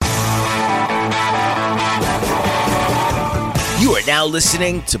You are now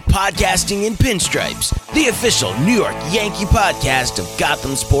listening to Podcasting in Pinstripes, the official New York Yankee podcast of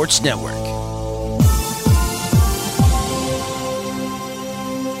Gotham Sports Network.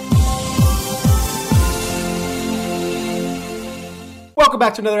 Welcome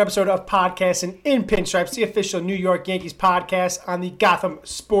back to another episode of Podcasting in Pinstripes, the official New York Yankees podcast on the Gotham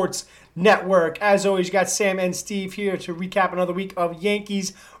Sports Network. As always, you got Sam and Steve here to recap another week of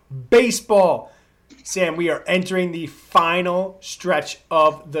Yankees baseball. Sam, we are entering the final stretch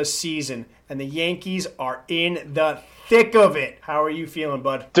of the season, and the Yankees are in the thick of it. How are you feeling,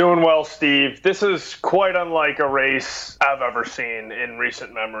 bud? Doing well, Steve. This is quite unlike a race I've ever seen in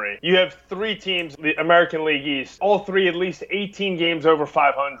recent memory. You have three teams, the American League East, all three at least 18 games over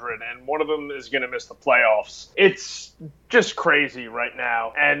 500, and one of them is going to miss the playoffs. It's just crazy right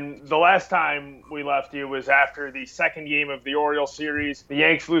now. And the last time we left you was after the second game of the Orioles series. The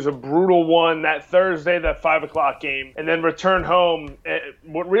Yanks lose a brutal one that Thursday, that 5 o'clock game, and then return home.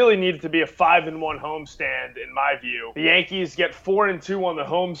 What really needed to be a 5-1 homestand, in my view. The Yankees get 4-2 on the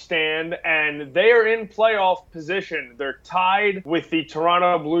homestand, and they are in playoff position. They're tied with the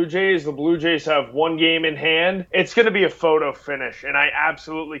Toronto Blue Jays. The Blue Jays have one game in hand. It's going to be a photo finish, and I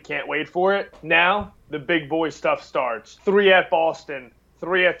absolutely can't wait for it. Now, the big boy stuff starts. 3 at Boston,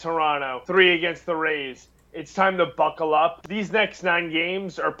 3 at Toronto, 3 against the Rays. It's time to buckle up. These next 9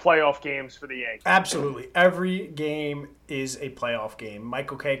 games are playoff games for the Yankees. Absolutely. Every game is a playoff game.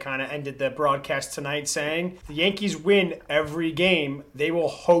 Michael Kay kind of ended the broadcast tonight saying, if the Yankees win every game, they will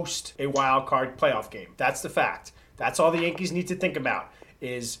host a wild card playoff game. That's the fact. That's all the Yankees need to think about.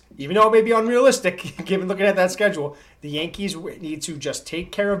 Is, even though it may be unrealistic, given looking at that schedule, the Yankees need to just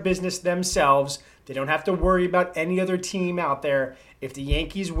take care of business themselves. They don't have to worry about any other team out there. If the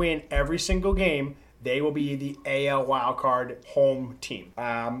Yankees win every single game, they will be the AL wildcard home team.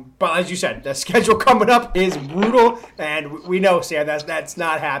 But as you said, the schedule coming up is brutal, and we know, Sam, that's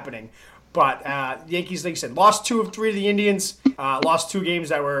not happening. But the Yankees, like you said, lost 2 of 3 to the Indians, lost 2 games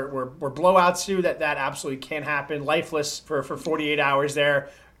that were blowouts too. That absolutely can't happen. Lifeless for 48 hours there.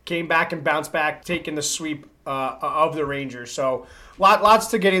 Came back and bounced back, taking the sweep of the Rangers. So lots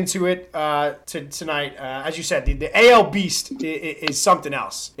to get into it tonight. As you said, the AL beast is something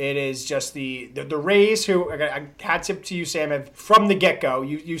else. It is just the Rays, who I had tip to you, Sam, from the get-go.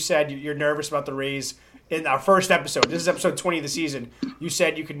 You said you're nervous about the Rays. In our first episode, this is episode 20 of the season, you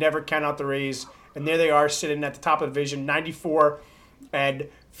said you could never count out the Rays, and there they are sitting at the top of the division,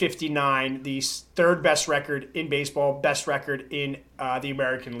 94-59, the third best record in baseball, best record in the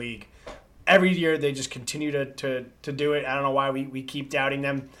American League. Every year they just continue to do it. I don't know why we keep doubting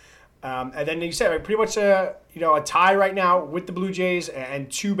them. And then you said pretty much a tie right now with the Blue Jays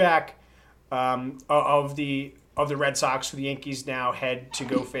and 2 back of the Red Sox, who the Yankees now head to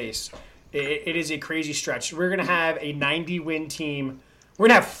go face. It is a crazy stretch. We're going to have a 90-win team. We're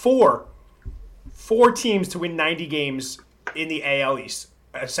going to have four teams to win 90 games in the AL East,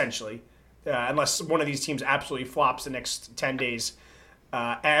 essentially, unless one of these teams absolutely flops the next 10 days.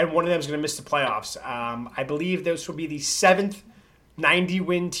 And one of them is going to miss the playoffs. I believe this will be the 7th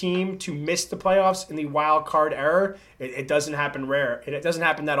 90-win team to miss the playoffs in the wild card era. It doesn't happen rare. It doesn't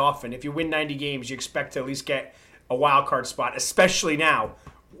happen that often. If you win 90 games, you expect to at least get a wild card spot, especially now.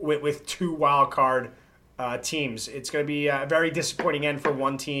 With 2 wild card teams. It's going to be a very disappointing end for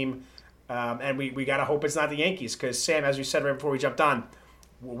one team, and we got to hope it's not the Yankees, because, Sam, as we said right before we jumped on,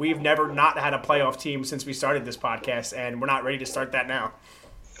 we've never not had a playoff team since we started this podcast, and we're not ready to start that now.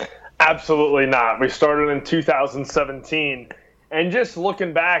 Absolutely not. We started in 2017, and just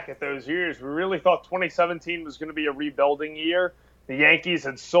looking back at those years, we really thought 2017 was going to be a rebuilding year. The Yankees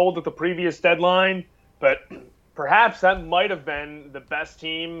had sold at the previous deadline, but perhaps that might have been the best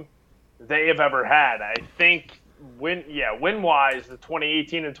team they have ever had. I think win-wise, the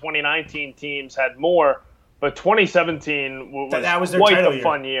 2018 and 2019 teams had more, but 2017 was quite a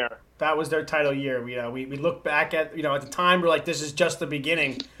fun year. That was their title year. We look back at at the time we're like, this is just the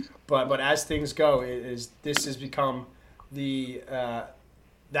beginning, but as things go, this has become that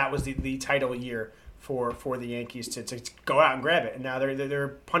was the title year for the Yankees to go out and grab it, and now they're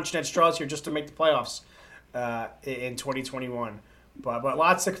punching at straws here just to make the playoffs in 2021. But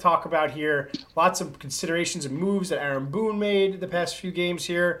lots to talk about here. Lots of considerations and moves that Aaron Boone made the past few games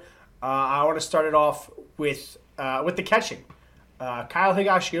here. I want to start it off with the catching. Kyle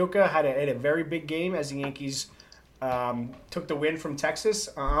Higashioka had a very big game as the Yankees took the win from Texas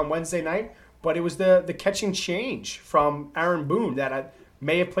on Wednesday night. But it was the catching change from Aaron Boone that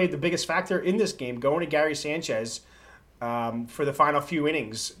may have played the biggest factor in this game, going to Gary Sanchez for the final few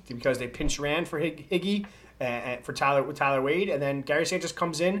innings, because they pinch ran for Higgy and for Tyler Wade, and then Gary Sanchez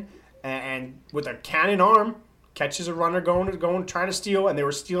comes in and with a cannon arm catches a runner going trying to steal, and they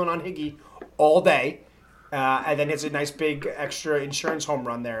were stealing on Higgy all day, and then hits a nice big extra insurance home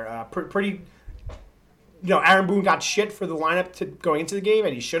run there. Pretty, Aaron Boone got shit for the lineup going into the game,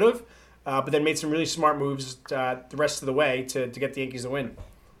 and he should have, but then made some really smart moves the rest of the way to get the Yankees the win.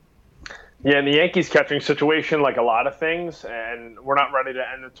 Yeah, and the Yankees catching situation, like a lot of things, and we're not ready to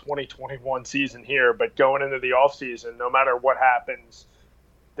end the 2021 season here, but going into the offseason, no matter what happens,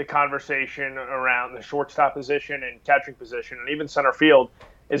 the conversation around the shortstop position and catching position and even center field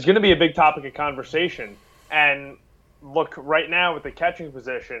is going to be a big topic of conversation. And look, right now with the catching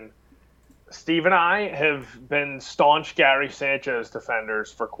position, Steve and I have been staunch Gary Sanchez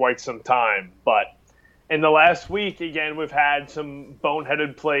defenders for quite some time, but in the last week, again, we've had some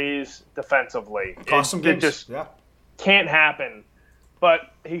boneheaded plays defensively. Cost some games. It just can't happen.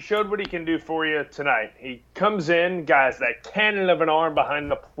 But he showed what he can do for you tonight. He comes in, guys, that cannon of an arm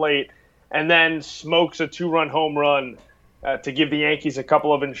behind the plate, and then smokes a 2-run home run to give the Yankees a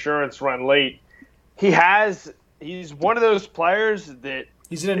couple of insurance run late. He's one of those players that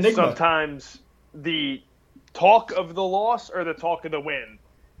he's an enigma. Sometimes the talk of the loss or the talk of the win.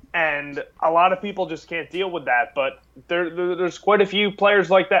 And a lot of people just can't deal with that. But there's quite a few players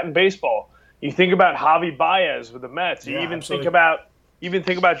like that in baseball. You think about Javi Baez with the Mets. You even think about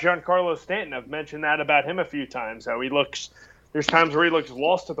Giancarlo Stanton. I've mentioned that about him a few times. How there's times where he looks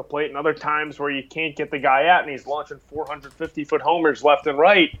lost at the plate, and other times where you can't get the guy out, and he's launching 450-foot homers left and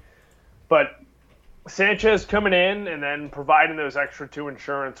right. But Sanchez coming in and then providing those extra 2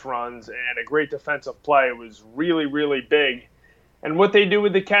 insurance runs and a great defensive play was really, really big. And what they do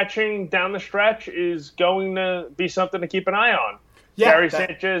with the catching down the stretch is going to be something to keep an eye on. Gary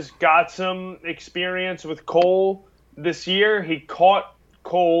Sanchez got some experience with Cole this year. He caught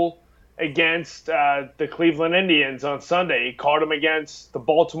Cole against the Cleveland Indians on Sunday. He caught him against the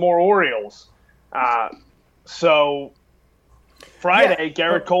Baltimore Orioles. So Friday,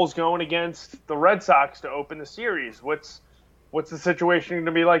 Garrett Cole's going against the Red Sox to open the series. What's the situation going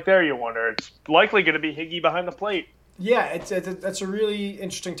to be like there, you wonder? It's likely going to be Higgy behind the plate. Yeah, that's a really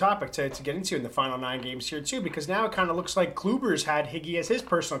interesting topic to get into in the final 9 games here, too, because now it kind of looks like Kluber's had Higgy as his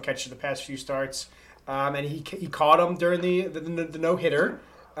personal catcher the past few starts, and he caught him during the no-hitter,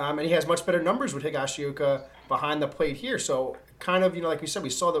 and he has much better numbers with Higashioka behind the plate here. So kind of, like we said,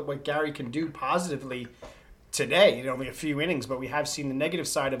 we saw that what Gary can do positively today, only a few innings, but we have seen the negative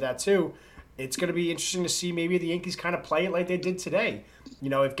side of that, too. It's going to be interesting to see maybe the Yankees kind of play it like they did today.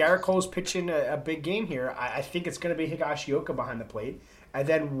 If Garrett Cole's pitching a big game here, I think it's going to be Higashioka behind the plate. And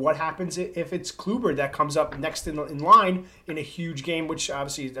then what happens if it's Kluber that comes up next in line in a huge game, which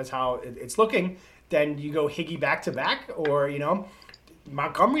obviously that's how it's looking. Then you go Higgy back-to-back, or,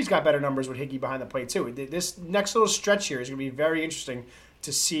 Montgomery's got better numbers with Higgy behind the plate, too. This next little stretch here is going to be very interesting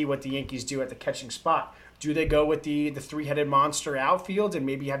to see what the Yankees do at the catching spot. Do they go with the 3-headed monster outfield and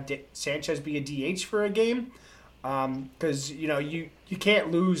maybe have Sanchez be a DH for a game? Because you can't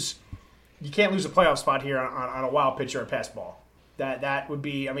lose a playoff spot here on a wild pitch or a pass ball. That would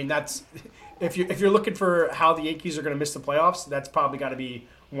be, that's if you're looking for how the Yankees are going to miss the playoffs, that's probably got to be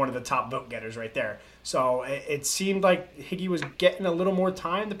one of the top vote getters right there. So it seemed like Higgy was getting a little more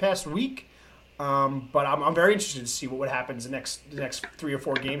time the past week. But I'm very interested to see what happens the next 3 or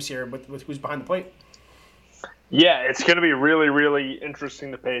 4 games here with who's behind the plate. Yeah, it's going to be really, really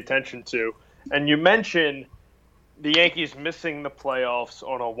interesting to pay attention to. And you mentioned the Yankees missing the playoffs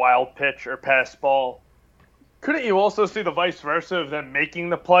on a wild pitch or pass ball. Couldn't you also see the vice versa of them making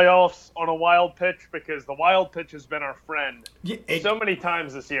the playoffs on a wild pitch? Because the wild pitch has been our friend so many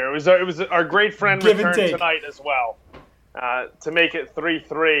times this year. It was our great friend returned tonight as well. To make it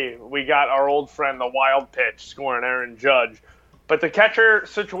 3-3, we got our old friend, the wild pitch, scoring Aaron Judge. But the catcher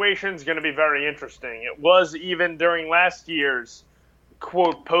situation is going to be very interesting. It was even during last year's,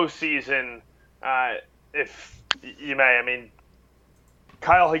 quote, postseason, if you may.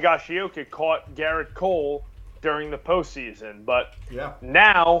 Kyle Higashioka caught Garrett Cole during the postseason. But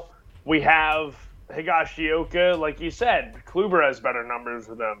now we have Higashioka, like you said. Kluber has better numbers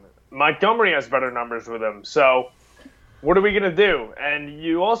with him. Montgomery has better numbers with him. So what are we going to do? And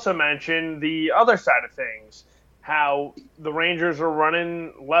you also mentioned the other side of things. How the Rangers are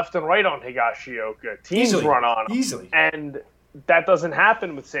running left and right on Higashioka. Teams run on him. Easily. And that doesn't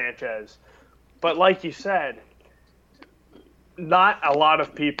happen with Sanchez. But like you said, not a lot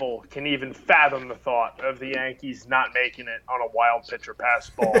of people can even fathom the thought of the Yankees not making it on a wild pitch or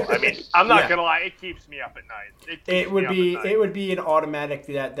pass ball. I'm not going to lie. It keeps me up at night. It would be an automatic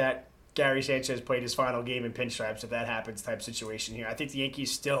that Gary Sanchez played his final game in pinstripes if that happens type situation here. I think the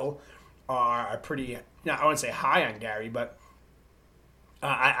Yankees still are pretty, I wouldn't say high on Gary, but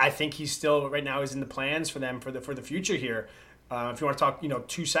I think he's still right now is in the plans for them for the future here. If you want to talk,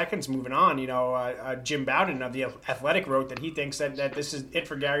 2 seconds moving on, Jim Bowden of The Athletic wrote that he thinks that this is it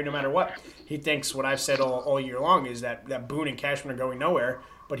for Gary no matter what. He thinks what I've said all year long is that Boone and Cashman are going nowhere,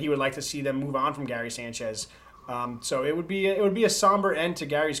 but he would like to see them move on from Gary Sanchez. So it would be a somber end to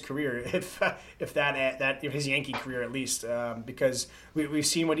Gary's career if his Yankee career at least, because we've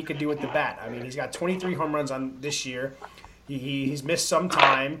seen what he could do with the bat. I mean, he's got 23 home runs on this year. He's missed some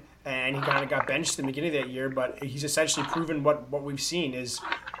time, and he kind of got benched in the beginning of that year. But he's essentially proven what we've seen is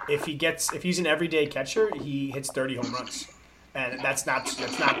if he's an everyday catcher, he hits 30 home runs, and that's not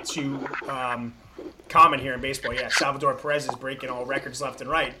too common here in baseball. Yeah, Salvador Perez is breaking all records left and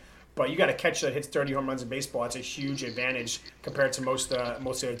right, but you got a catcher that hits 30 home runs in baseball. That's a huge advantage compared to most of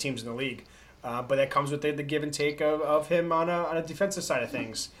the other teams in the league. But that comes with the give and take of him on a defensive side of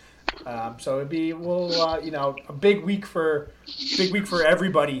things. So it'd be a big week for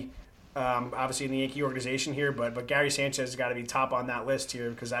everybody. Obviously in the Yankee organization here, but Gary Sanchez has got to be top on that list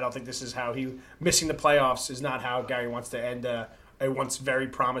here because I don't think this is how missing the playoffs is not how Gary wants to end a once very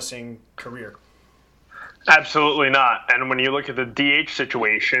promising career. Absolutely not. And when you look at the DH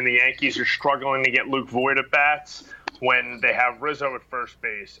situation, the Yankees are struggling to get Luke Voit at bats when they have Rizzo at first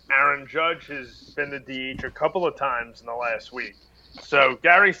base. Aaron Judge has been the DH a couple of times in the last week. So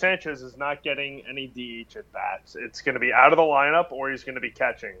Gary Sanchez is not getting any DH at bats. It's going to be out of the lineup or he's going to be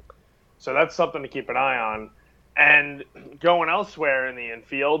catching. So that's something to keep an eye on. And going elsewhere in the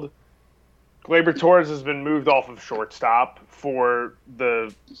infield, Gleyber Torres has been moved off of shortstop for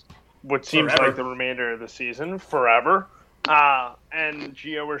what seems like the remainder of the season, forever. And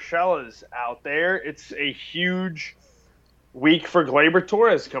Gio Urshela's out there. It's a huge week for Gleyber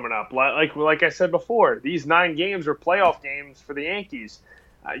Torres coming up. Like I said before, these 9 games are playoff games for the Yankees.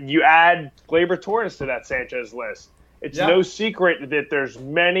 You add Gleyber Torres to that Sanchez list. It's no secret that there's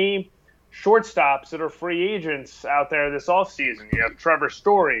many shortstops that are free agents out there this offseason. You have Trevor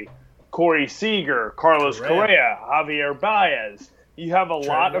Story, Corey Seager, Carlos Correa, Javier Baez. You have a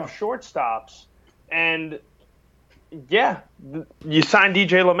lot of shortstops. And, you signed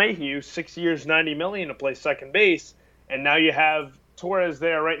DJ LeMahieu, 6 years, $90 million to play second base. And now you have Torres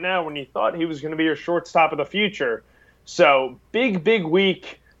there right now when you thought he was going to be your shortstop of the future. So big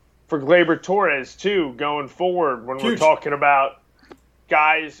week for Gleyber Torres, too, going forward when we're talking about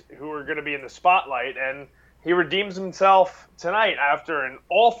guys who are going to be in the spotlight. And he redeems himself tonight after an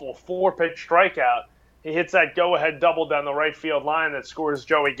awful 4-pitch strikeout. He hits that go-ahead double down the right field line that scores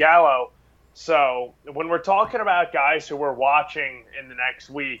Joey Gallo. So when we're talking about guys who we're watching in the next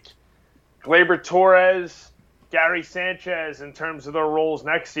week, Gleyber Torres, Gary Sanchez in terms of their roles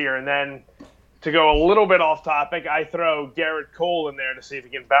next year. And then to go a little bit off topic, I throw Garrett Cole in there to see if he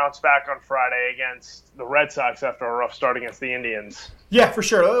can bounce back on Friday against the Red Sox after a rough start against the Indians. Yeah, for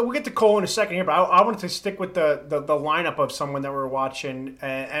sure. We'll get to Cole in a second here, but I wanted to stick with the lineup of someone that we're watching.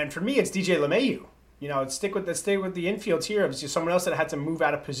 And for me, it's DJ LeMahieu. Stick with the infield here. It's just someone else that had to move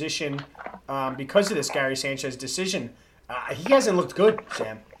out of position because of this Gary Sanchez decision. He hasn't looked good,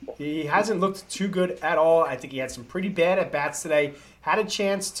 Sam. He hasn't looked too good at all. I think he had some pretty bad at-bats today. Had a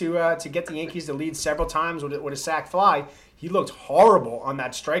chance to get the Yankees to lead several times with a sac fly. He looked horrible on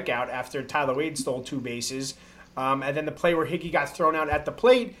that strikeout after Tyler Wade stole 2 bases. And then the play where Higgy got thrown out at the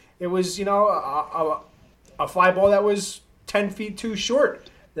plate, it was, a fly ball that was 10 feet too short.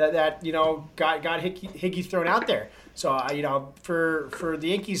 That got Higgy thrown out there. So for the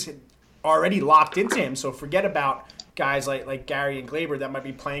Yankees already locked into him. So forget about guys like Gary and Gleyber that might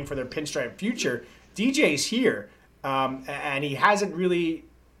be playing for their pinstripe future. DJ's here, and he hasn't really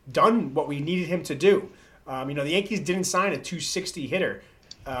done what we needed him to do. The Yankees didn't sign a 260 hitter.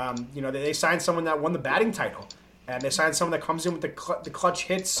 They signed someone that won the batting title, and they signed someone that comes in with the clutch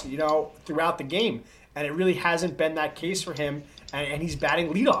hits, throughout the game. And it really hasn't been that case for him. And he's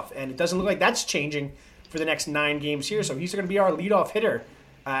batting leadoff, and it doesn't look like that's changing for the next 9 games here. So he's going to be our leadoff hitter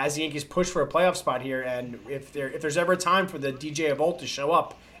as the Yankees push for a playoff spot here. And if there's ever a time for the DJ of old to show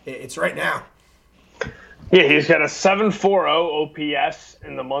up, it's right now. Yeah, he's got a 7.40 OPS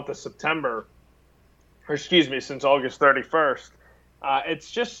in the month of September. Since August 31st.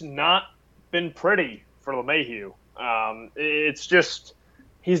 It's just not been pretty for LeMahieu. It's just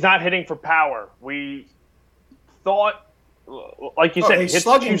he's not hitting for power. We thought. Like you said, his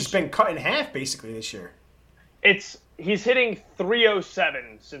slugging's been cut in half basically this year. He's hitting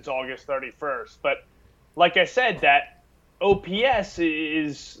 307 since August 31st, but like I said, that OPS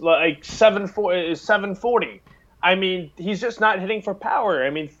is like 740. I mean, he's just not hitting for power. I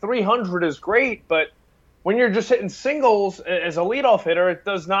mean, 300 is great, but when you're just hitting singles as a leadoff hitter, it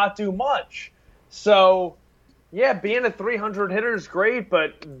does not do much. So Yeah, being a 300 hitter is great,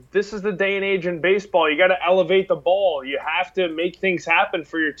 but this is the day and age in baseball. You got to elevate the ball. You have to make things happen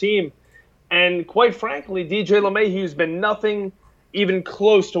for your team. And quite frankly, DJ LeMahieu's been nothing even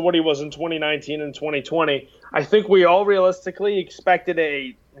close to what he was in 2019 and 2020. I think we all realistically expected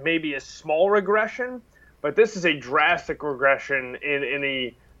maybe a small regression, but this is a drastic regression in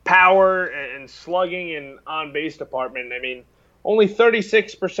the power and slugging and on-base department. I mean, only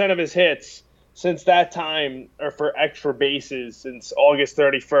 36% of his hits since that time are for extra bases since August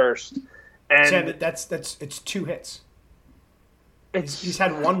 31st. And Sam, it's 2 hits. He's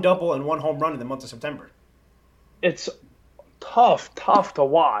had 1 double and 1 home run in the month of September. It's tough to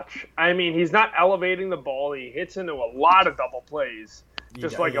watch. I mean, he's not elevating the ball. He hits into a lot of double plays,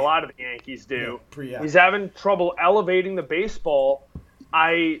 just like a lot of the Yankees do. He's having trouble elevating the baseball.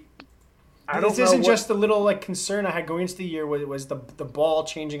 This isn't just the little concern I had going into the year where it was the ball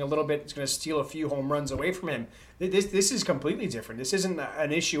changing a little bit. It's going to steal a few home runs away from him. This is completely different. This isn't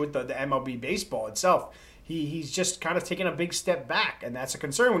an issue with the MLB baseball itself. He's just kind of taking a big step back, and that's a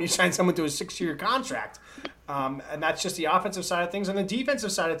concern when you sign someone to a 6-year contract. And that's just the offensive side of things. On the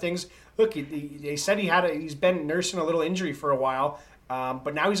defensive side of things, look, they said he's been nursing a little injury for a while,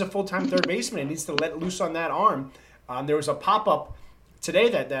 but now he's a full-time third baseman and needs to let loose on that arm. There was a pop-up today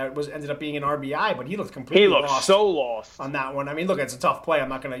that ended up being an RBI, but he looked completely lost. He looked so lost on that one. I mean, look, it's a tough play. I'm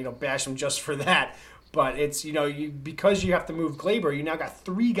not going to bash him just for that. But it's because you have to move Glaber, you now got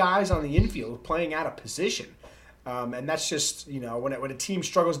 3 guys on the infield playing out of position, and that's just when a team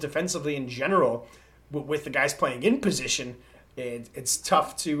struggles defensively in general with the guys playing in position, it's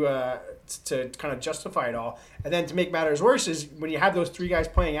tough to kind of justify it all. And then to make matters worse is when you have those 3 guys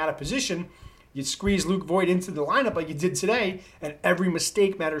playing out of position, you squeeze Luke Voit into the lineup like you did today, and every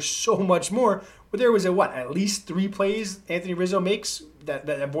mistake matters so much more. But there was at least 3 plays Anthony Rizzo makes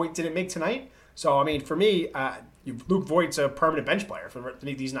that Voit didn't make tonight. So, I mean, for me, Luke Voigt's a permanent bench player for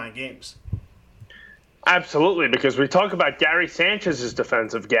these 9 games. Absolutely, because we talk about Gary Sanchez's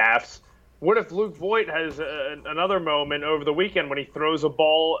defensive gaffes. What if Luke Voit has another moment over the weekend when he throws a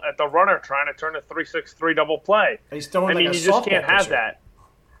ball at the runner trying to turn a 3-6-3 double play? He's throwing you just can't have that.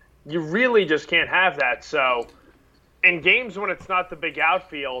 You really just can't have that. So, in games when it's not the big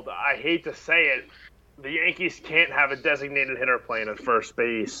outfield, I hate to say it, the Yankees can't have a designated hitter playing at first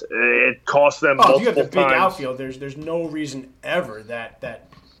base. It costs them multiple times. If you have the big outfield, there's no reason ever that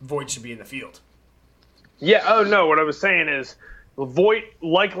Voit should be in the field. Yeah, oh no, what I was saying is Voit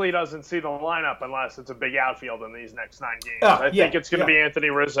likely doesn't see the lineup unless it's a big outfield in these next 9 games. I think it's going to be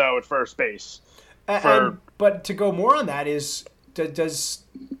Anthony Rizzo at first base. But to go more on that is, does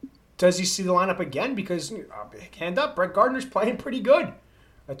he see the lineup again? Because, hand up, Brett Gardner's playing pretty good.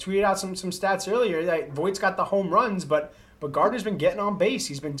 I tweeted out some stats earlier that Voigt's got the home runs, but Gardner's been getting on base.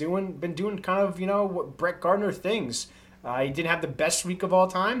 He's been doing kind of what Brett Gardner things. He didn't have the best week of all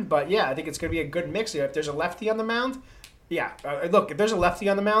time, but yeah, I think it's going to be a good mix. If there's a lefty on the mound, look, if there's a lefty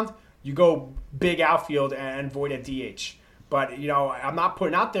on the mound, you go big outfield and Voit at DH. But I'm not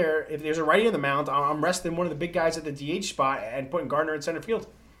putting out there if there's a righty on the mound, I'm resting one of the big guys at the DH spot and putting Gardner in center field.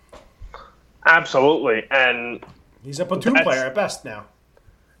 Absolutely, and he's a platoon player at best now.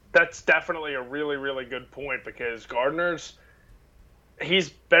 That's definitely a really, really good point because he's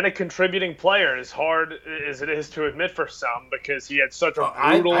been a contributing player as hard as it is to admit for some because he had such a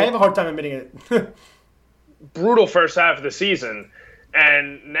brutal... I have a hard time admitting it. brutal first half of the season.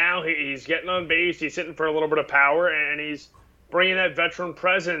 And now he's getting on base, he's hitting for a little bit of power, and he's bringing that veteran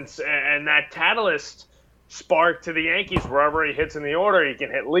presence and that catalyst spark to the Yankees wherever he hits in the order. He can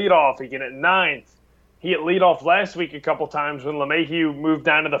hit leadoff, he can hit ninth. He hit leadoff last week a couple times when LeMahieu moved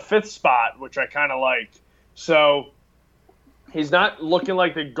down to the 5th spot, which I kind of liked. So he's not looking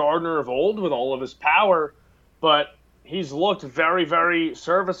like the Gardner of old with all of his power, but he's looked very, very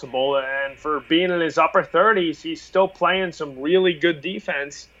serviceable. And for being in his upper 30s, he's still playing some really good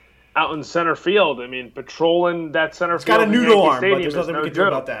defense out in center field. I mean, patrolling that center field. He's got a noodle arm, but there's nothing we can do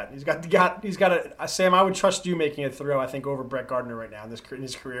about that. He's got a Sam, I would trust you making a throw, I think, over Brett Gardner right now in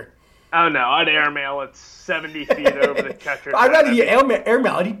his career. Oh, no, I'd airmail it 70 feet over the catcher. I'd rather you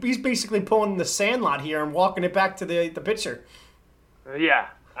airmail it. He's basically pulling the sandlot here and walking it back to the pitcher. Yeah,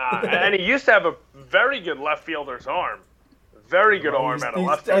 and he used to have a very good left fielder's arm. Very good arm at a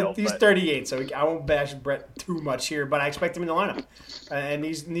left field. He's 38, so I won't bash Brett too much here, but I expect him in the lineup. And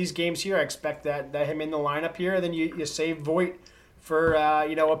in these games here, I expect that him in the lineup here, and then you save Voit for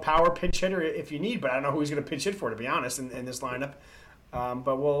a power pinch hitter if you need, but I don't know who he's going to pinch hit for, to be honest, in this lineup.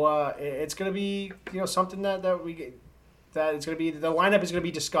 But it's going to be something that it's going to be, the lineup is going to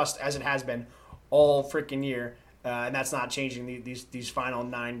be discussed as it has been all freaking year, and that's not changing these final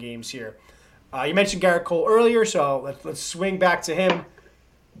 9 games here. You mentioned Garrett Cole earlier, so let's swing back to him.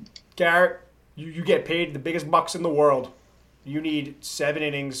 Garrett, you get paid the biggest bucks in the world. You need 7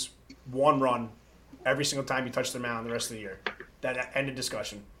 innings, 1 run every single time you touch the mound the rest of the year. That ended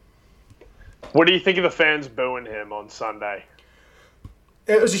discussion. What do you think of the fans booing him on Sunday?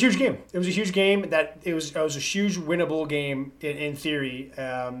 It was a huge game. It was a huge game. It was a huge winnable game in theory.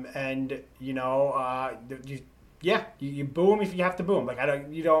 You boo him if you have to boo him. Like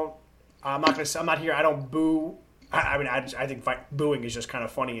I'm not here. I don't boo. I think booing is just kind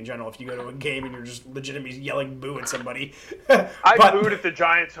of funny in general. If you go to a game and you're just legitimately yelling "boo" at somebody, I booed at the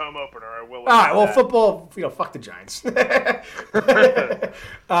Giants home opener. I will. All right. Well, football. Fuck the Giants. But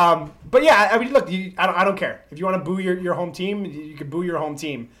yeah, I mean, look. I don't care if you want to boo your home team. You can boo your home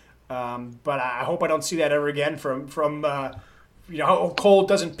team. But I hope I don't see that ever again from Cole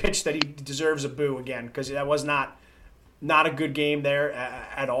doesn't pitch that he deserves a boo again, because that was not a good game there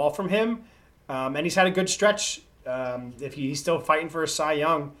at all from him. And he's had a good stretch. If he's still fighting for a Cy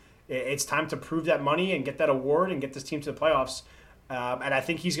Young, it's time to prove that money and get that award and get this team to the playoffs. And I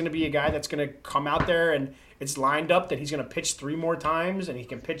think he's going to be a guy that's going to come out there, and it's lined up that he's going to pitch 3 more times, and he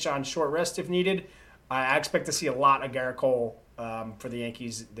can pitch on short rest if needed. I expect to see a lot of Garrett Cole for the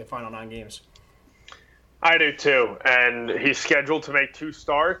Yankees the final 9 games. I do too, and he's scheduled to make 2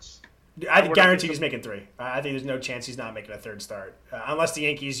 starts. I guarantee he's making 3. I think there's no chance he's not making a 3rd start, unless the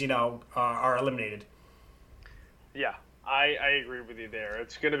Yankees, are eliminated. Yeah, I agree with you there.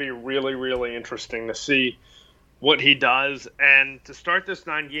 It's going to be really, really interesting to see what he does. And to start this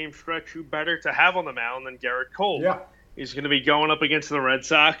 9-game stretch, who better to have on the mound than Garrett Cole? Yeah. He's going to be going up against the Red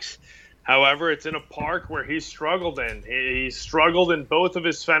Sox. However, it's in a park where he's struggled in. He's struggled in both of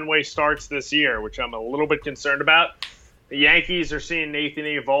his Fenway starts this year, which I'm a little bit concerned about. The Yankees are seeing Nathan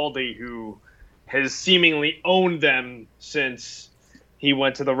Eovaldi, who has seemingly owned them since he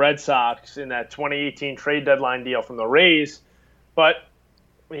went to the Red Sox in that 2018 trade deadline deal from the Rays. But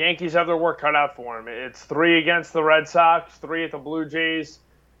the Yankees have their work cut out for him. It's 3 against the Red Sox, 3 at the Blue Jays,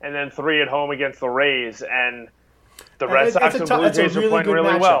 and then 3 at home against the Rays. And the Red Sox and Blue Jays are playing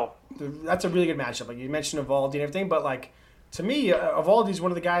really well. That's a really good matchup. Like you mentioned Eovaldi and everything, but to me, Eovaldi's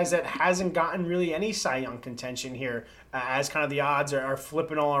one of the guys that hasn't gotten really any Cy Young contention here, as kind of the odds are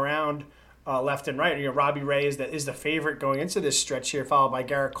flipping all around left and right. Robbie Ray is the favorite going into this stretch here, followed by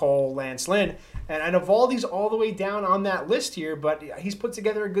Garrett Cole, Lance Lynn, and Eovaldi's all the way down on that list here, but he's put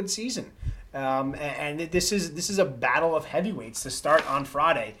together a good season. And this is a battle of heavyweights to start on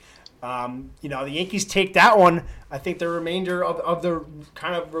Friday. The Yankees take that one. I think the remainder of the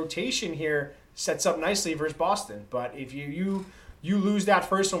kind of rotation here sets up nicely versus Boston. But if you lose that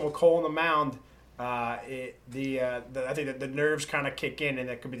first one with Cole on the mound, I think that the nerves kind of kick in, and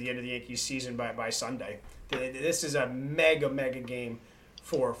that could be the end of the Yankees season by Sunday. This is a mega game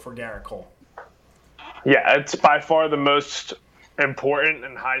for Garrett Cole. Yeah, it's by far the most important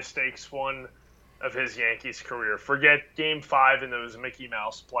and high-stakes one of his Yankees career. Forget Game 5 in those Mickey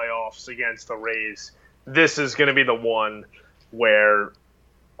Mouse playoffs against the Rays. This is going to be the one where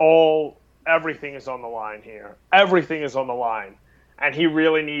everything is on the line here. Everything is on the line. And he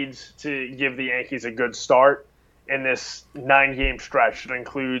really needs to give the Yankees a good start in this 9-game stretch that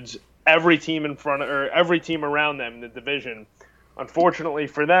includes every team every team around them in the division. Unfortunately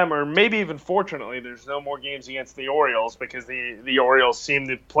for them, or maybe even fortunately, there's no more games against the Orioles, because the Orioles seem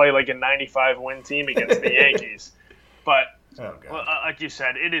to play like a 95-win team against the Yankees. But like you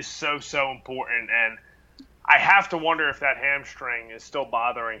said, it is so important, and I have to wonder if that hamstring is still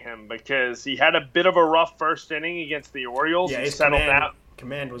bothering him, because he had a bit of a rough first inning against the Orioles. Yeah, his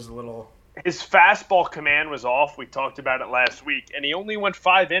command was a little... His fastball command was off. We talked about it last week, and he only went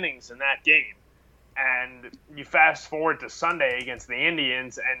 5 innings in that game. And you fast forward to Sunday against the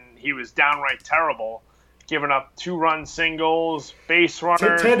Indians, and he was downright terrible, giving up 2-run singles, base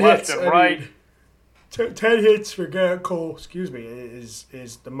runners, 10 left hits, and right. 10 hits for Garrett Cole, is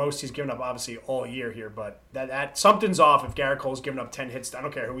the most he's given up, obviously, all year here. But that something's off if Garrett Cole's giving up 10 hits. I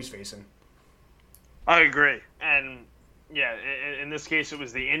don't care who he's facing. I agree. And, yeah, in this case, it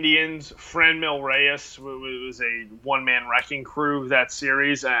was the Indians. Franmil Reyes was a one-man wrecking crew that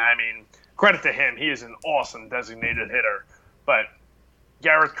series. I mean, credit to him. He is an awesome designated hitter. But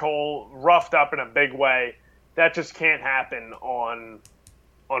Garrett Cole roughed up in a big way. That just can't happen on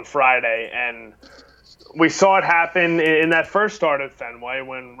Friday. And we saw it happen in that first start at Fenway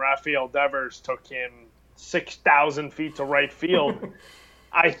when Rafael Devers took him 6,000 feet to right field.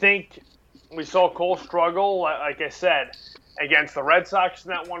 I think we saw Cole struggle, like I said, against the Red Sox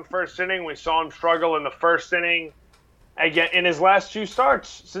in that one first inning. We saw him struggle in the first inning again in his last 2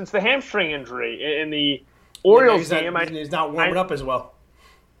 starts since the hamstring injury. In the Orioles game, he's not warming up as well.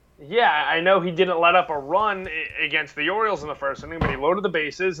 Yeah, I know he didn't let up a run against the Orioles in the first inning, but he loaded the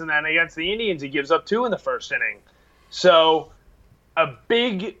bases, and then against the Indians, he gives up 2 in the first inning. So a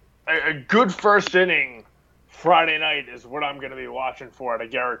good first inning Friday night is what I'm going to be watching for out of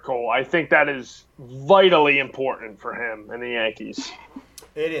Garrett Cole. I think that is vitally important for him and the Yankees.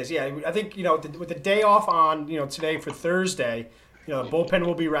 It is, yeah. I think, with the day off on, today for Thursday, the bullpen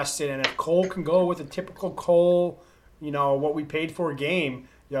will be rested, and if Cole can go with a typical Cole, what we paid for a game,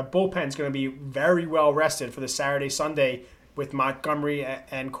 bullpen's going to be very well rested for the Saturday, Sunday with Montgomery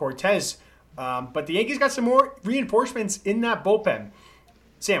and Cortez. But the Yankees got some more reinforcements in that bullpen.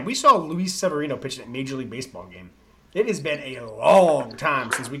 Sam, we saw Luis Severino pitch in a Major League Baseball game. It has been a long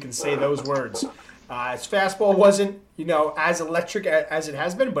time since we can say those words. His fastball wasn't, as electric as it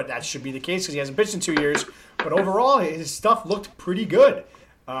has been, but that should be the case because he hasn't pitched in 2 years. But overall, his stuff looked pretty good.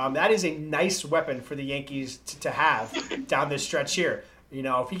 That is a nice weapon for the Yankees to have down this stretch here.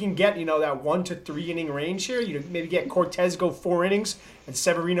 If he can get, that 1 to 3 inning range here, maybe get Cortez go 4 innings and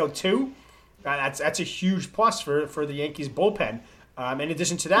Severino 2. That's a huge plus for the Yankees bullpen. In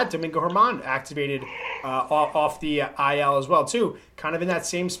addition to that, Domingo Germán activated off the IL as well, too. Kind of in that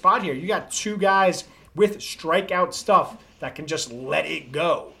same spot here. You got 2 guys with strikeout stuff that can just let it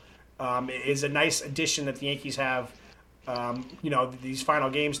go. It is a nice addition that the Yankees have, these final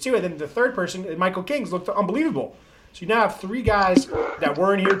games, too. And then the third person, Michael King's, looked unbelievable. So you now have 3 guys that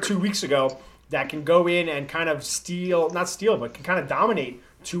weren't here 2 weeks ago that can go in and kind of but can kind of dominate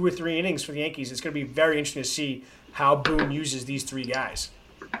 2 or 3 innings for the Yankees. It's going to be very interesting to see how Boone uses these 3 guys.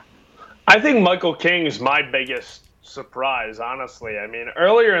 I think Michael King is my biggest surprise, honestly. I mean,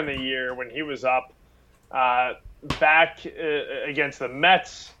 earlier in the year when he was up back against the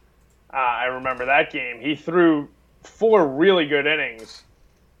Mets, I remember that game. He threw 4 really good innings,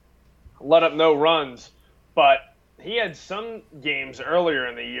 let up no runs, but he had some games earlier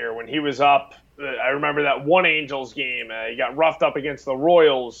in the year when he was up. I remember that one Angels game. He got roughed up against the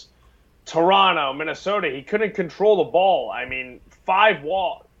Royals. Toronto, Minnesota, he couldn't control the ball. I mean,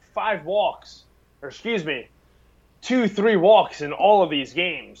 2, 3 walks in all of these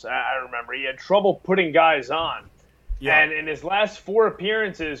games. I remember he had trouble putting guys on. Yeah. And in his last 4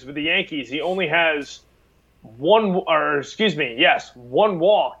 appearances with the Yankees, he only has one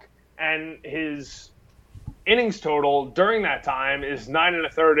walk, and his innings total during that time is 9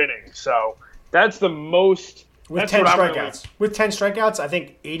 1/3 innings. So that's the most. With 10 strikeouts. With 10 strikeouts, I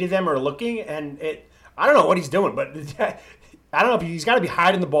think 8 of them are looking, and I don't know what he's doing, but I don't know if he's got to be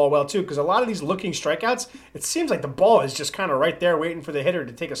hiding the ball well too, because a lot of these looking strikeouts, it seems like the ball is just kind of right there waiting for the hitter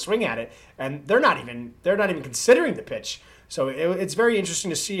to take a swing at it, and they're not even considering the pitch. So it's very interesting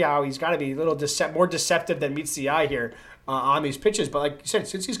to see how he's got to be a little more deceptive than meets the eye here on these pitches. But like you said,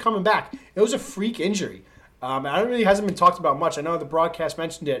 since he's coming back, it was a freak injury. Hasn't been talked about much. I know the broadcast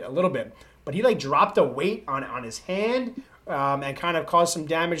mentioned it a little bit, but he dropped a weight on his hand and kind of caused some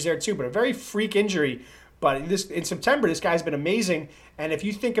damage there too. But a very freak injury. But in September, this guy's been amazing. And if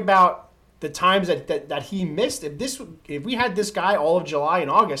you think about the times that he missed, if we had this guy all of July and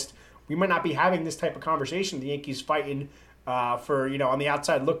August, we might not be having this type of conversation. The Yankees fighting for on the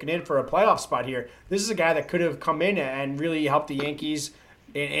outside looking in for a playoff spot here. This is a guy that could have come in and really helped the Yankees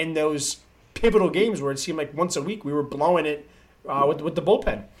in those pivotal games where it seemed like once a week we were blowing it with the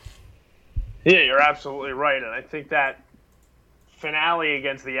bullpen. Yeah, you're absolutely right, and I think that finale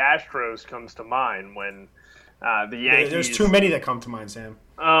against the Astros comes to mind when the Yankees. There's too many that come to mind, Sam.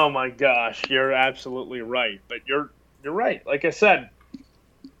 Oh my gosh, you're absolutely right. But you're right. Like I said,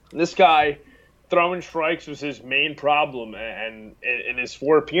 this guy throwing strikes was his main problem, and in his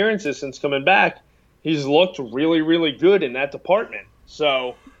 4 appearances since coming back, he's looked really, really good in that department.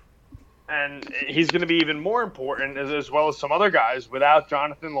 So. And he's going to be even more important, as well as some other guys, without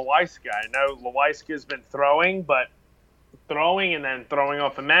Jonathan Loáisiga. I know Loáisiga's been throwing and then throwing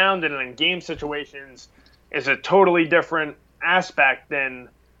off the mound, and in game situations is a totally different aspect than,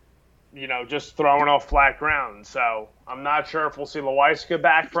 just throwing off flat ground. So I'm not sure if we'll see Loáisiga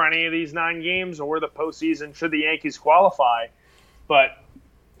back for any of these 9 games or the postseason should the Yankees qualify. But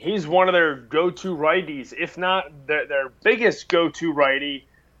he's one of their go-to righties, if not their biggest go-to righty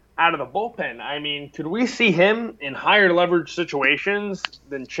out of the bullpen. I mean, could we see him in higher leverage situations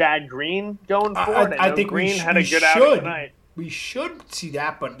than Chad Green going forward? I think Green had a good outing tonight. We should see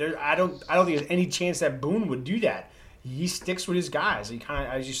that, but I don't think there's any chance that Boone would do that. He sticks with his guys. He kind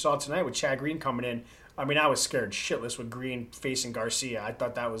of, as you saw tonight with Chad Green coming in. I mean, I was scared shitless with Green facing Garcia. I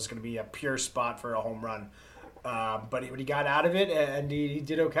thought that was going to be a pure spot for a home run. But he got out of it, and he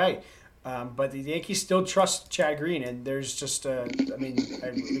did okay. But the Yankees still trust Chad Green, and there's just, like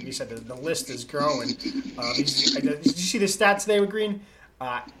you said, the list is growing. Did you see the stats today with Green?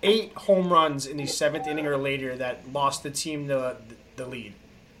 8 home runs in the 7th inning or later that lost the team the lead.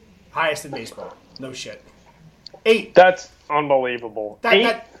 Highest in baseball. No shit. 8. That's unbelievable.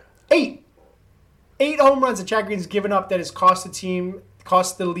 8 home runs that Chad Green's given up that has cost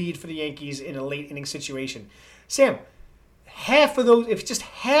the lead for the Yankees in a late inning situation. Sam, half of those, if just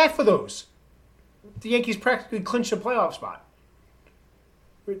half of those, the Yankees practically clinched a playoff spot.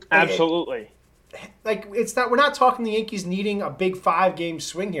 Absolutely. We're not talking the Yankees needing a big 5-game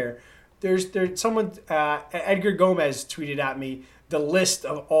swing here. There's someone, Edgar Gomez tweeted at me the list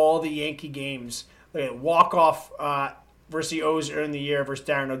of all the Yankee games. Walk-off versus the O's early in the year versus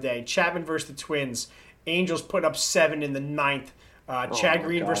Darren O'Day. Chapman versus the Twins. Angels putting up 7 in the 9th. Chad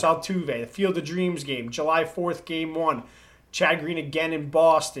Green versus Altuve. The Field of Dreams game. July 4th, Game 1. Chad Green again in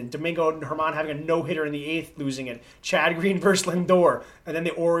Boston. Domingo Germán having a no-hitter in the 8th, losing it. Chad Green versus Lindor. And then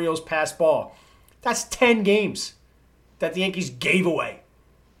the Orioles pass ball. That's 10 games that the Yankees gave away.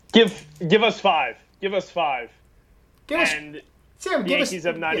 Give us 5. Give us 5. The Yankees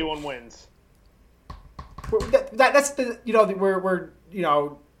have 91 wins. That's the we're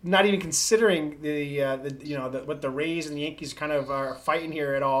not even considering what the Rays and the Yankees kind of are fighting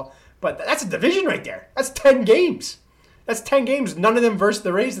here at all. But that's a division right there. That's 10 games. That's 10 games. None of them versus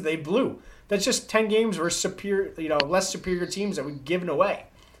the Rays that they blew. That's just 10 games versus less superior teams that we've given away.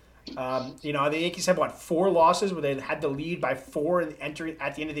 The Yankees have 4 losses where they had the lead by 4 and entering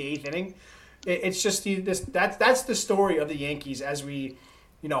at the end of the 8th inning. It's just that's the story of the Yankees as we,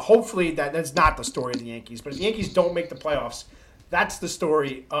 hopefully that's not the story of the Yankees. But if the Yankees don't make the playoffs, that's the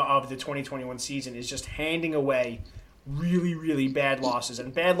story of the 2021 season, is just handing away really, really bad losses.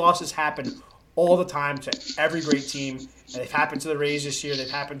 And bad losses happen all the time to every great team. And they've happened to the Rays this year. They've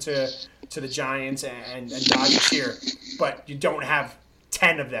happened to the Giants and Dodgers here. But you don't have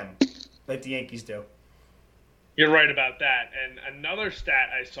 10 of them like the Yankees do. You're right about that. And another stat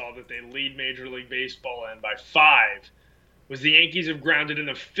I saw that they lead Major League Baseball in by 5 was the Yankees have grounded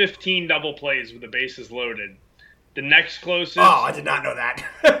into 15 double plays with the bases loaded. The next closest I did not know that.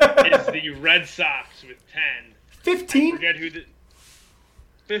 is the Red Sox with 10. 15? I forget who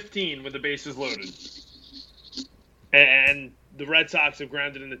 15 with the bases loaded. And the Red Sox have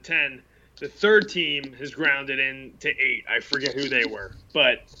grounded into 10. The third team has grounded into 8. I forget who they were.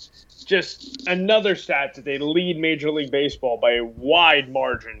 But just another stat that they lead Major League Baseball by a wide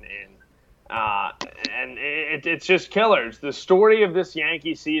margin in. And it's just killers. The story of this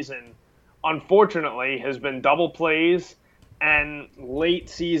Yankee season, unfortunately, has been double plays and late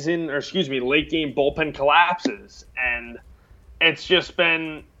game bullpen collapses. And it's just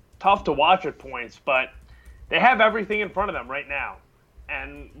been tough to watch at points, but they have everything in front of them right now.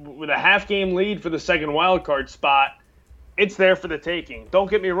 And with a half-game lead for the second wild card spot, it's there for the taking. Don't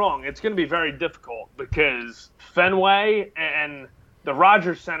get me wrong. It's going to be very difficult because Fenway and the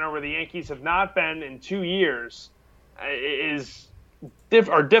Rogers Center, where the Yankees have not been in 2 years,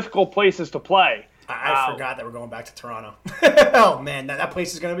 are difficult places to play. I forgot that we're going back to Toronto. Oh, man, that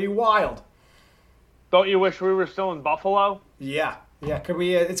place is going to be wild. Don't you wish we were still in Buffalo? Yeah. Could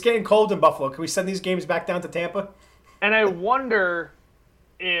we? It's getting cold in Buffalo. Can we send these games back down to Tampa? And I wonder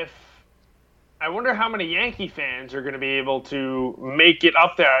how many Yankee fans are going to be able to make it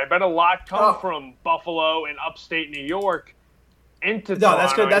up there. I bet a lot come from Buffalo and upstate New York into Toronto.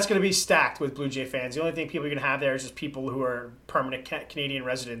 No, that's going to be stacked with Blue Jay fans. The only thing people are going to have there is just people who are permanent Canadian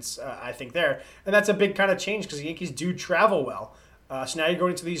residents, I think, there. And that's a big kind of change because the Yankees do travel well. So now you're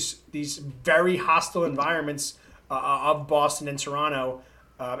going into these very hostile environments of Boston and Toronto.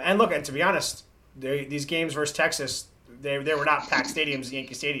 And look, and to be honest, these games versus Texas, they were not packed stadiums,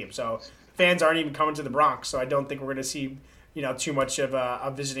 Yankee Stadium. So fans aren't even coming to the Bronx. So I don't think we're going to see too much of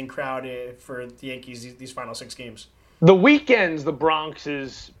a visiting crowd for the Yankees these final 6 games. The weekends, the Bronx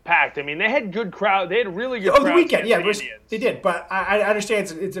is packed. I mean, they had good crowd. They had really good crowds. The weekend, yeah, they did. But I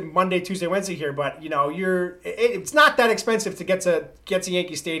understand it's a Monday, Tuesday, Wednesday here. But it's not that expensive to get to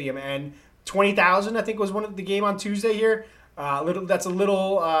Yankee Stadium, and 20,000 I think was one of the game on Tuesday here. That's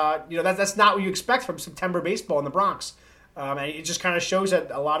not what you expect from September baseball in the Bronx, and it just kind of shows that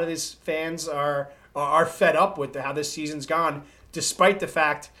a lot of these fans are fed up with how this season's gone, despite the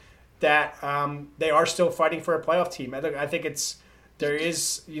fact that they are still fighting for a playoff team. I think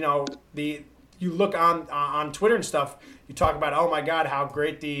you look on Twitter and stuff, you talk about, oh my God, how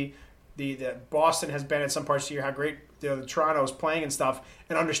great the Boston has been in some parts of the year, how great the Toronto is playing and stuff,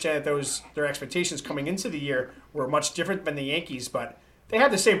 and understand that their expectations coming into the year were much different than the Yankees, but they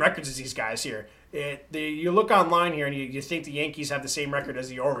have the same records as these guys here. You look online here and you think the Yankees have the same record as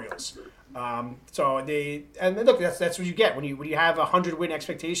the Orioles. Look, that's what you get when you have 100 win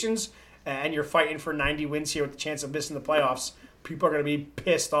expectations and you're fighting for 90 wins here with the chance of missing the playoffs. people are going to be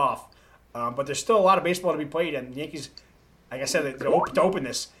pissed off. But there's still a lot of baseball to be played, and the Yankees, like I said, to open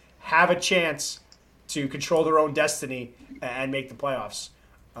this, have a chance to control their own destiny and make the playoffs.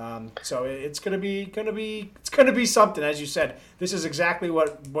 So it's gonna be something, as you said. This is exactly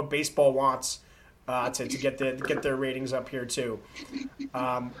what baseball wants to get their ratings up here too.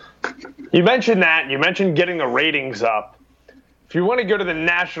 You mentioned that. You mentioned getting the ratings up. If you want to go to the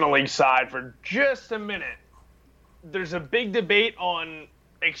National League side for just a minute, there's a big debate on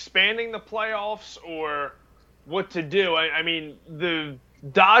expanding the playoffs or what to do. I mean, the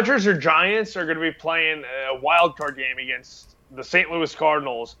Dodgers or Giants are going to be playing a wild card game against the St. Louis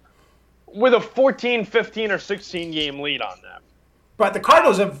Cardinals with a 14, 15, or 16 game lead on them. But the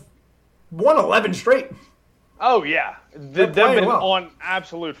Cardinals have won 11 straight. Oh, yeah. They've been on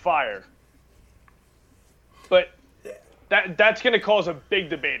absolute fire. But that's going to cause a big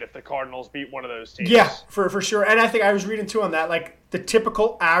debate if the Cardinals beat one of those teams. Yeah, for sure. And I think I was reading, too, on that, like, the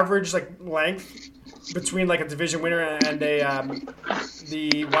typical average, like, length between, like, a division winner and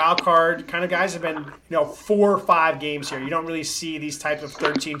the wild card kind of guys have been, 4 or 5 games here. You don't really see these types of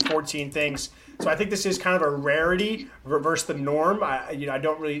 13, 14 things. So I think this is kind of a rarity versus the norm. I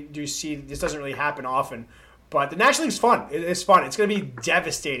don't really see this doesn't really happen often. But the National League's fun. It's fun. It's going to be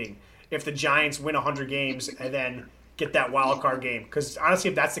devastating if the Giants win 100 games and then get that wild card game. Because honestly,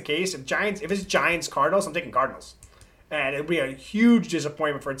 if that's the case, if it's Giants Cardinals, I'm taking Cardinals, and it'd be a huge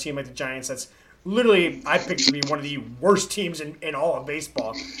disappointment for a team like the Giants. That's literally I picked to be one of the worst teams in all of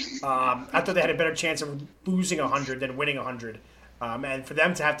baseball. I thought they had a better chance of losing 100 than winning 100. And for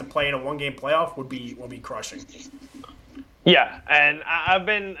them to have to play in a one-game playoff would be crushing. Yeah, and I've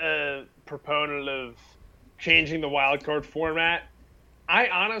been a proponent of changing the wild card format. I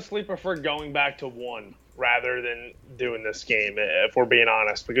honestly prefer going back to one rather than doing this game, if we're being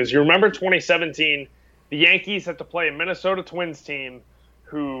honest. Because you remember 2017, the Yankees had to play a Minnesota Twins team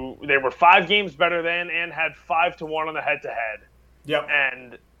who they were 5 games better than and had 5-1 on the head-to-head. Yep.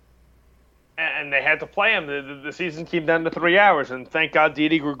 And they had to play him. The season came down to 3 hours, and thank God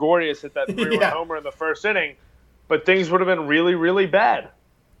Didi Gregorius hit that 3-run homer in the first inning. But things would have been really, really bad.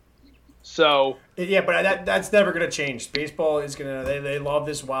 So yeah, but that's never going to change. Baseball is going to they love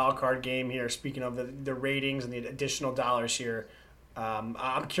this wild card game here. Speaking of the ratings and the additional dollars here,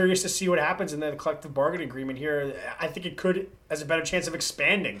 I'm curious to see what happens in the collective bargaining agreement here. I think it could has a better chance of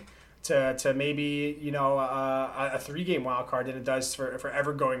expanding to maybe a 3-game wild card than it does for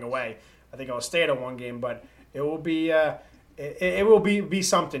ever going away. I think it'll stay at a 1-game, but it will be be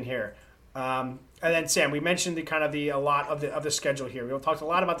something here. And then Sam, we mentioned a lot of the schedule here. We talked a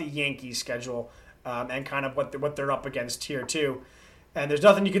lot about the Yankees schedule and kind of what they're up against here too. And there's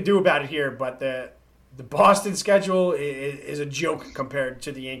nothing you can do about it here, but the Boston schedule is a joke compared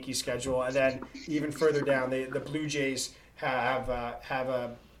to the Yankees schedule. And then even further down, the Blue Jays have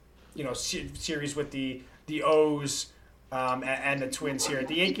a series with the O's and the Twins here.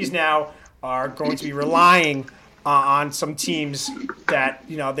 The Yankees now are going to be relying on some teams that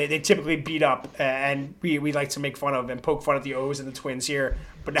they typically beat up, and we like to make fun of and poke fun at the O's and the Twins here.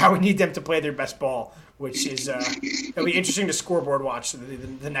 But now we need them to play their best ball, which is it'll be interesting to scoreboard watch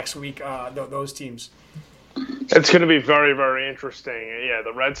the next week. Those teams. It's going to be very, very interesting. Yeah,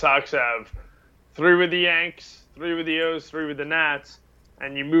 the Red Sox have 3 with the Yanks, 3 with the O's, 3 with the Nats,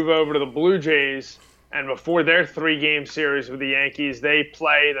 and you move over to the Blue Jays, and before their 3-game series with the Yankees, they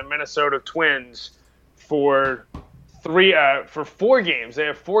play the Minnesota Twins for 4 games. They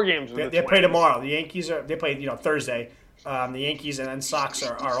have 4 games with the Twins. They play tomorrow. The Yankees they play Thursday. The Yankees and Sox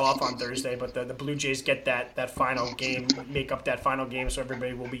are off on Thursday, but the Blue Jays get that final game, make up that final game, so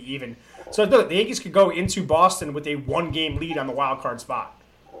everybody will be even. So look, the Yankees could go into Boston with a 1-game lead on the wild card spot.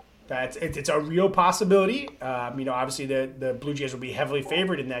 It's a real possibility. Obviously the Blue Jays will be heavily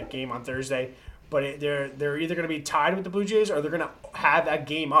favored in that game on Thursday, but they're either going to be tied with the Blue Jays or they're going to have that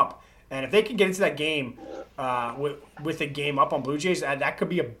game up. And if they can get into that game with a game up on Blue Jays, that could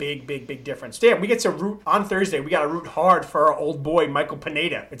be a big, big, big difference. Damn, we get to root on Thursday. We got to root hard for our old boy, Michael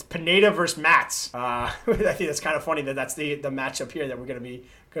Pineda. It's Pineda versus Matz. I think that's kind of funny that's the matchup here that we're going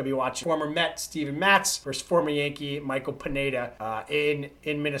to be watching. Former Met Steven Matz versus former Yankee Michael Pineda in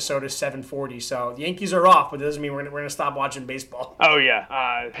Minnesota 740. So the Yankees are off, but it doesn't mean we're going to stop watching baseball. Oh,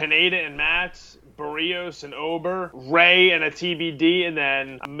 yeah. Pineda and Matz, Barrios and Ober, Ray and a TBD, and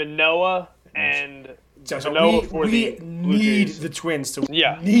then Manoah and we need the Twins to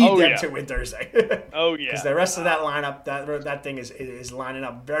to win Thursday. Oh yeah, because the rest of that lineup, that thing is lining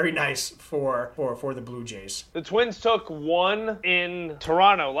up very nice for the Blue Jays. The Twins took 1 in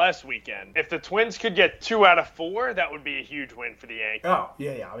Toronto last weekend. If the Twins could get 2 out of 4, that would be a huge win for the Yankees. Oh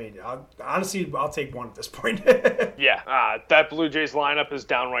yeah. I mean, honestly, I'll take 1 at this point. Yeah, that Blue Jays lineup is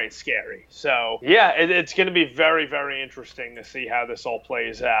downright scary. So yeah, it's going to be very, very interesting to see how this all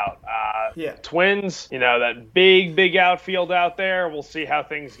plays out. Twins, that big outfield out there. We'll see how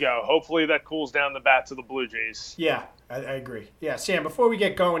things go. Hopefully that cools down the bats of the Blue Jays. Yeah, I agree. Yeah, Sam, before we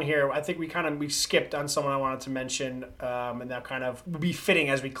get going here, I think we skipped on someone I wanted to mention, and that kind of would be fitting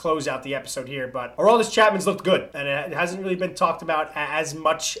as we close out the episode here. But Aroldis Chapman's looked good, and it hasn't really been talked about as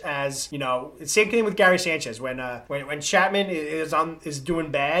much as, same thing with Gary Sanchez. When Chapman is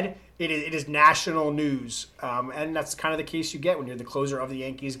doing bad, it is national news, and that's kind of the case you get when you're the closer of the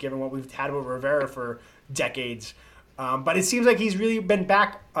Yankees, given what we've had with Rivera for decades. But it seems like he's really been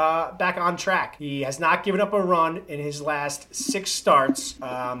back on track. He has not given up a run in his last 6 starts,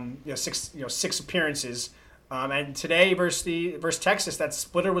 6 appearances. And today versus Texas, that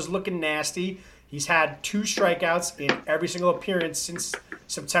splitter was looking nasty. He's had 2 strikeouts in every single appearance since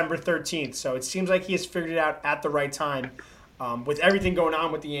September 13th. So it seems like he has figured it out at the right time. With everything going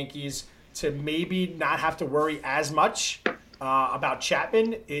on with the Yankees, to maybe not have to worry as much about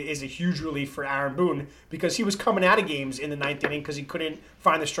Chapman is a huge relief for Aaron Boone, because he was coming out of games in the 9th inning because he couldn't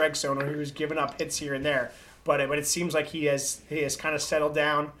find the strike zone, or he was giving up hits here and there. But it seems like he has kind of settled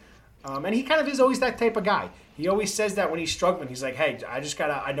down, and he kind of is always that type of guy. He always says that when he's struggling, he's like, "Hey,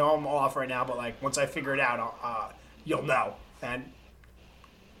 I know I'm off right now, but like once I figure it out, you'll know." And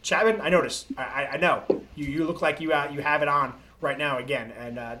Chapman, I noticed. I know you look like you have it on right now again,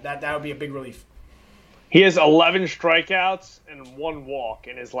 and that would be a big relief. He has 11 strikeouts and 1 walk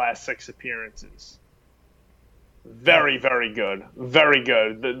in his last 6 appearances. Very, very good. Very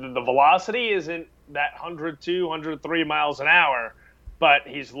good. The velocity isn't that 102, 103 miles an hour, but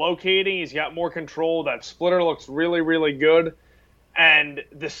he's locating. He's got more control. That splitter looks really, really good. And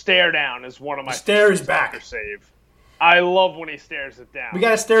the stare down is one of my stare is back. Save. I love when he stares it down. We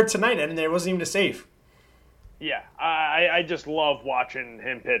got a stare tonight, and there wasn't even a save. Yeah, I just love watching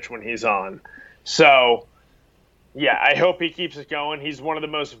him pitch when he's on. So, yeah, I hope he keeps it going. He's one of the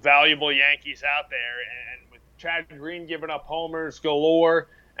most valuable Yankees out there. And with Chad Green giving up homers galore,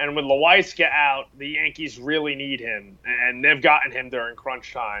 and with Loaiska out, the Yankees really need him. And they've gotten him during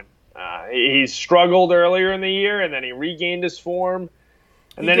crunch time. He struggled earlier in the year, and then he regained his form.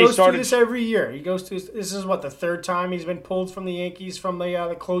 And then he goes through this every year. This is the 3rd time he's been pulled from the Yankees from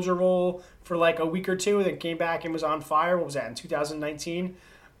the closer role for like a week or 2, then came back and was on fire. What was that, in 2019?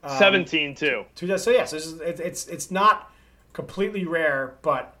 17 too. So yes, it's not completely rare,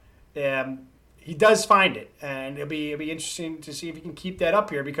 but he does find it, and it'll be interesting to see if he can keep that up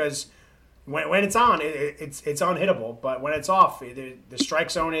here, because when it's on, it's unhittable, but when it's off, the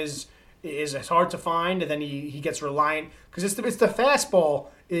strike zone is hard to find, and then he gets reliant, because it's the fastball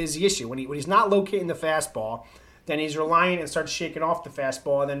is the issue. When he's not locating the fastball, then he's reliant and starts shaking off the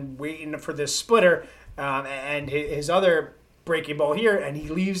fastball, and then waiting for this splitter and his other breaking ball here, and he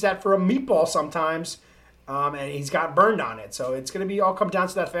leaves that for a meatball sometimes, and he's got burned on it. So it's going to be all come down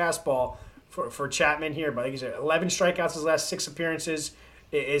to that fastball for Chapman here. But like you said, 11 strikeouts his last 6 appearances.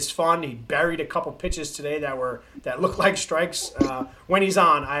 It is fun. He buried a couple pitches today that looked like strikes. When he's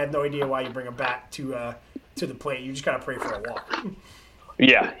on, I have no idea why you bring him back to the plate. You just got to pray for a walk.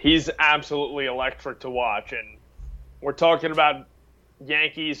 Yeah, he's absolutely electric to watch, and we're talking about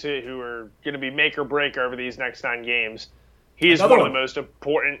Yankees who are going to be make or break over these next 9 games. He's one of the most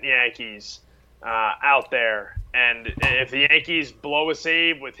important Yankees out there. And if the Yankees blow a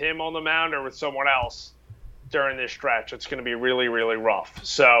save with him on the mound or with someone else during this stretch, it's going to be really, really rough.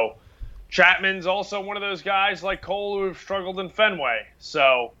 So Chapman's also one of those guys like Cole who have struggled in Fenway.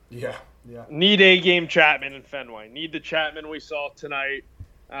 So yeah. Need a-game Chapman in Fenway. Need the Chapman we saw tonight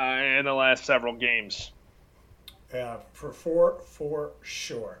in the last several games. Yeah, for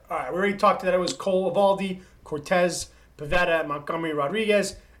sure. All right, we already talked that it was Cole Eovaldi, Cortez, Pivetta, Montgomery,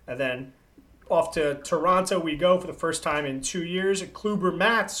 Rodriguez, and then off to Toronto we go for the first time in 2 years. Kluber,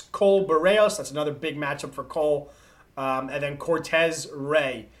 Matz, Cole, Barrios. That's another big matchup for Cole. And then Cortez,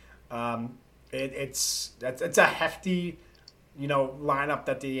 Ray. It's a hefty, lineup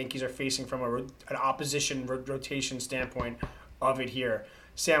that the Yankees are facing from an opposition rotation standpoint of it here.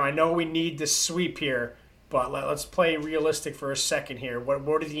 Sam, I know we need the sweep here, but let's play realistic for a second here. What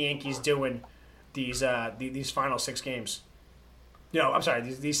are the Yankees doing these final 6 games? I'm sorry,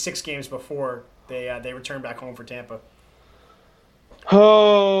 these 6 games before they return back home for Tampa.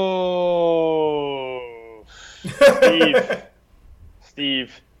 Oh,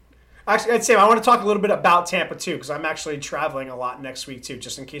 Steve. Actually, I'd say I want to talk a little bit about Tampa too, because I'm actually traveling a lot next week too.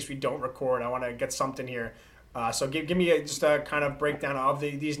 Just in case we don't record, I want to get something here. So give me just a kind of breakdown of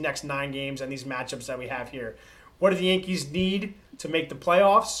these next 9 games and these matchups that we have here. What do the Yankees need to make the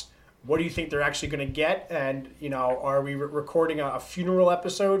playoffs? What do you think they're actually going to get? And, are we recording a funeral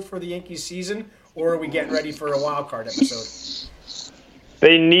episode for the Yankees season, or are we getting ready for a wild card episode?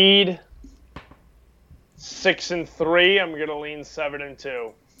 They need 6-3. I'm going to lean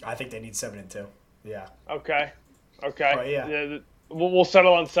 7-2. I think they need 7-2. Yeah. Okay. But yeah. We'll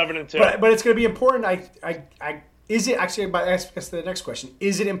settle on 7-2. But it's going to be important. Is it actually? I guess the next question: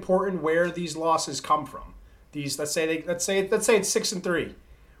 is it important where these losses come from? Let's say it's 6-3.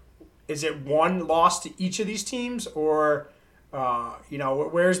 Is it one loss to each of these teams, or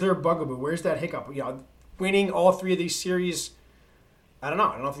where's their bugaboo? Where's that hiccup? Winning all 3 of these series. I don't know.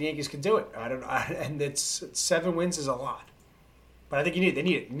 I don't know if the Yankees can do it. And it's 7 wins is a lot. But I think they need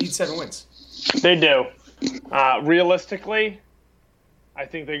it. You need 7 wins. They do. Realistically, I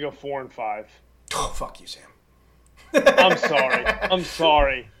think they go 4-5. Oh, fuck you, Sam. I'm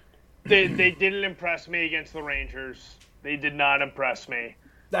sorry. They didn't impress me against the Rangers. They did not impress me.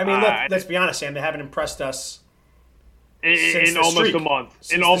 I mean, let's be honest, Sam. They haven't impressed us in almost a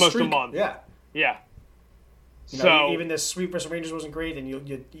month. In almost a month. Yeah. Yeah. So even the sweep versus Rangers wasn't great, and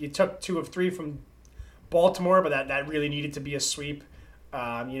you took 2 of 3 from Baltimore, but that really needed to be a sweep.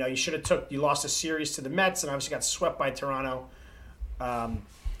 You lost a series to the Mets, and obviously got swept by Toronto.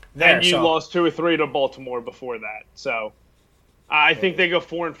 Lost 2 or 3 to Baltimore before that. So I think they go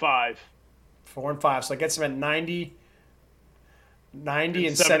 4-5. 4-5. So it gets them at 90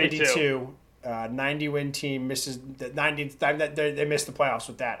 and 72. 90-win team misses the 90. They missed the playoffs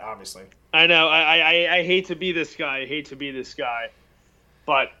with that, obviously. I know. I hate to be this guy.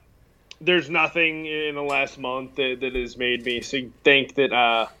 But there's nothing in the last month that has made me think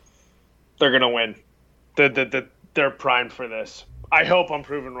that they're going to win. That they're primed for this. I hope I'm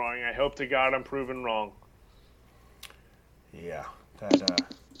proven wrong. I hope to God I'm proven wrong. Yeah,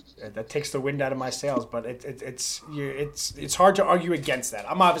 that takes the wind out of my sails. But it's hard to argue against that.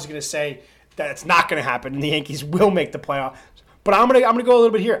 I'm obviously going to say that it's not going to happen, and the Yankees will make the playoffs. But I'm gonna go a little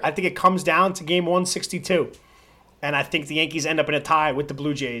bit here. I think it comes down to game 162, and I think the Yankees end up in a tie with the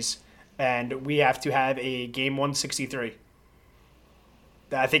Blue Jays, and we have to have a game 163.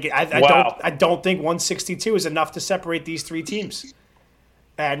 I don't think 162 is enough to separate these 3 teams.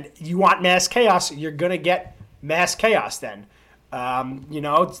 And you want mass chaos, you're gonna get mass chaos then.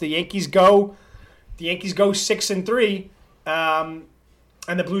 It's the Yankees go 6-3, and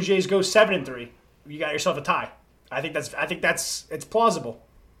the Blue Jays go 7-3. You got yourself a tie. I think it's plausible.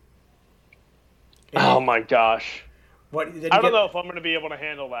 Oh my gosh. I don't know if I'm going to be able to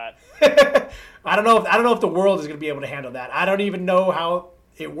handle that. I don't know if the world is going to be able to handle that. I don't even know how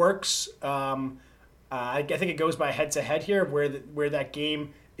it works. I think it goes by head to head here, where that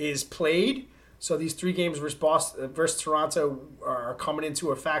game is played. So these 3 games versus Toronto are coming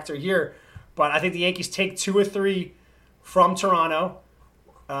into a factor here. But I think the Yankees take 2 or 3 from Toronto.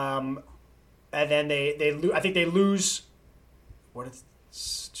 And then I think they lose. I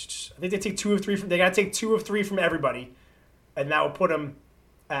think they take 2 of 3 from. They got to take 2 of 3 from everybody, and that will put them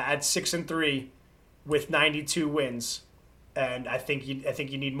at 6-3 with 92 wins. And I think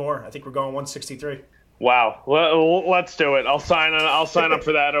you need more. I think we're going 163. Wow, let's do it. I'll sign up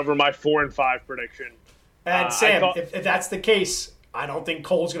for that over my 4-5 prediction. And Sam, if that's the case, I don't think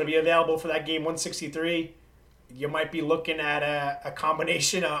Cole's going to be available for that game 163. You might be looking at a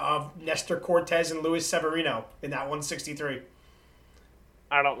combination of Nestor Cortez and Luis Severino in that 163.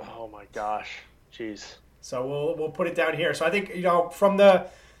 I don't know. Oh, my gosh. Jeez. So we'll put it down here. So I think, from the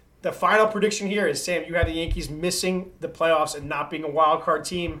final prediction here is, Sam, you have the Yankees missing the playoffs and not being a wild card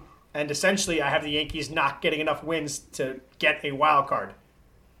team. And essentially, I have the Yankees not getting enough wins to get a wild card.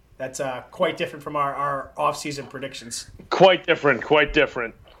 That's quite different from our offseason predictions. Quite different.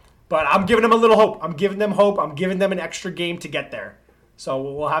 But I'm giving them a little hope. I'm giving them hope. I'm giving them an extra game to get there. So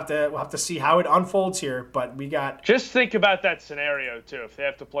we'll have to see how it unfolds here. But we got. Just think about that scenario too. If they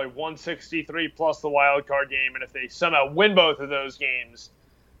have to play 163 plus the wild card game, and if they somehow win both of those games,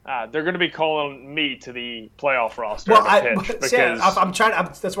 they're going to be calling me to the playoff roster.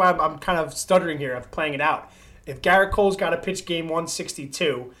 That's why I'm kind of stuttering here of playing it out. If Garrett Cole's got to pitch game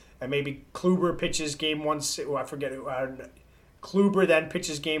 162, and maybe Kluber pitches game Kluber then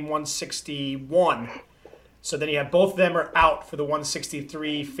pitches game 161. So then you have both of them are out for the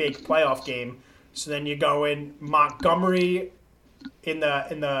 163 fake playoff game. So then you go in Montgomery in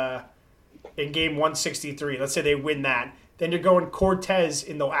game 163. Let's say they win that. Then you're going Cortez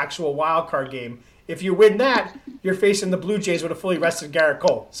in the actual wild card game If you win that, you're facing the Blue Jays with a fully rested Garrett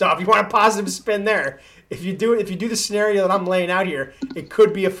Cole. So if you want a positive spin there, if you do the scenario that I'm laying out here, it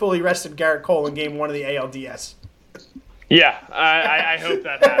could be a fully rested Garrett Cole in Game 1 of the ALDS. Yeah, I hope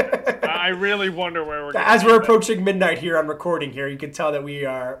that happens. I really wonder where we're going. As we're approaching midnight here on recording here, you can tell that we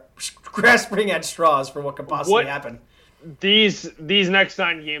are grasping at straws for what could possibly happen. These next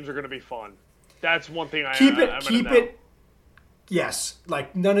 9 games are going to be fun. That's one thing keep it. Yes,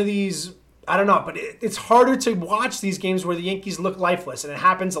 like none of these. I don't know, but it's harder to watch these games where the Yankees look lifeless, and it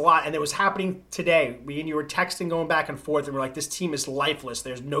happens a lot. And it was happening today. Me and you were texting, going back and forth, and we're like, "This team is lifeless.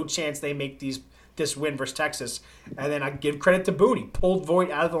 There's no chance they make this win versus Texas." And then I give credit to Boone. He pulled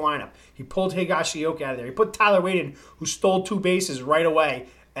Voit out of the lineup. He pulled Higashioka out of there. He put Tyler Wade in, who stole 2 bases right away,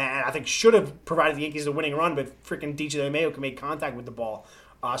 and I think should have provided the Yankees a winning run, but freaking DJ LeMahieu can make contact with the ball.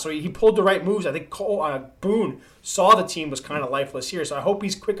 So he pulled the right moves. I think Boone saw the team was kind of lifeless here, so I hope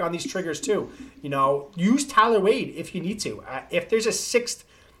he's quick on these triggers too. Use Tyler Wade if you need to. If it's a sixth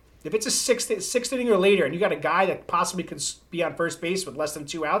inning or later, and you got a guy that possibly could be on first base with less than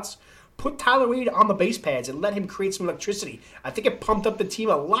 2 outs, put Tyler Wade on the base pads and let him create some electricity. I think it pumped up the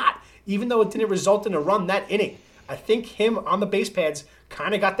team a lot, even though it didn't result in a run that inning. I think him on the base pads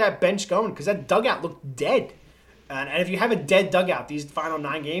kind of got that bench going because that dugout looked dead. And if you have a dead dugout these final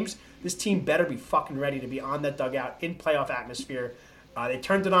 9 games, this team better be fucking ready to be on that dugout in playoff atmosphere. They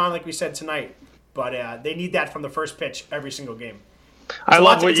turned it on, like we said tonight, but they need that from the first pitch every single game. I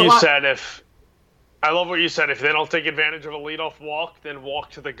love what you said. If they don't take advantage of a leadoff walk, then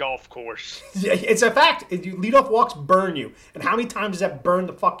walk to the golf course. Yeah, it's a fact. Leadoff walks burn you. And how many times does that burn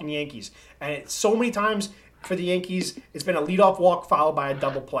the fucking Yankees? And so many times for the Yankees, it's been a leadoff walk followed by a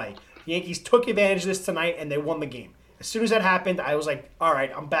double play. The Yankees took advantage of this tonight, and they won the game. As soon as that happened, I was like, all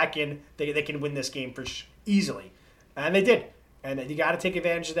right, I'm back in. They can win this game easily. And they did. And you got to take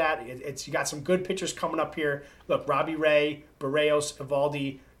advantage of that. You got some good pitchers coming up here. Look, Robbie Ray, Barrios,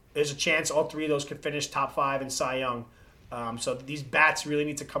 Evaldi. There's a chance all 3 of those could finish top 5 in Cy Young. So these bats really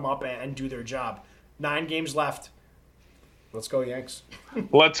need to come up and do their job. 9 games left. Let's go, Yanks.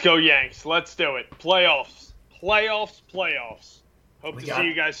 Let's go, Yanks. Let's do it. Playoffs. Hope to see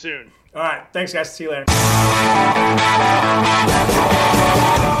you guys soon. All right. Thanks, guys. See you later.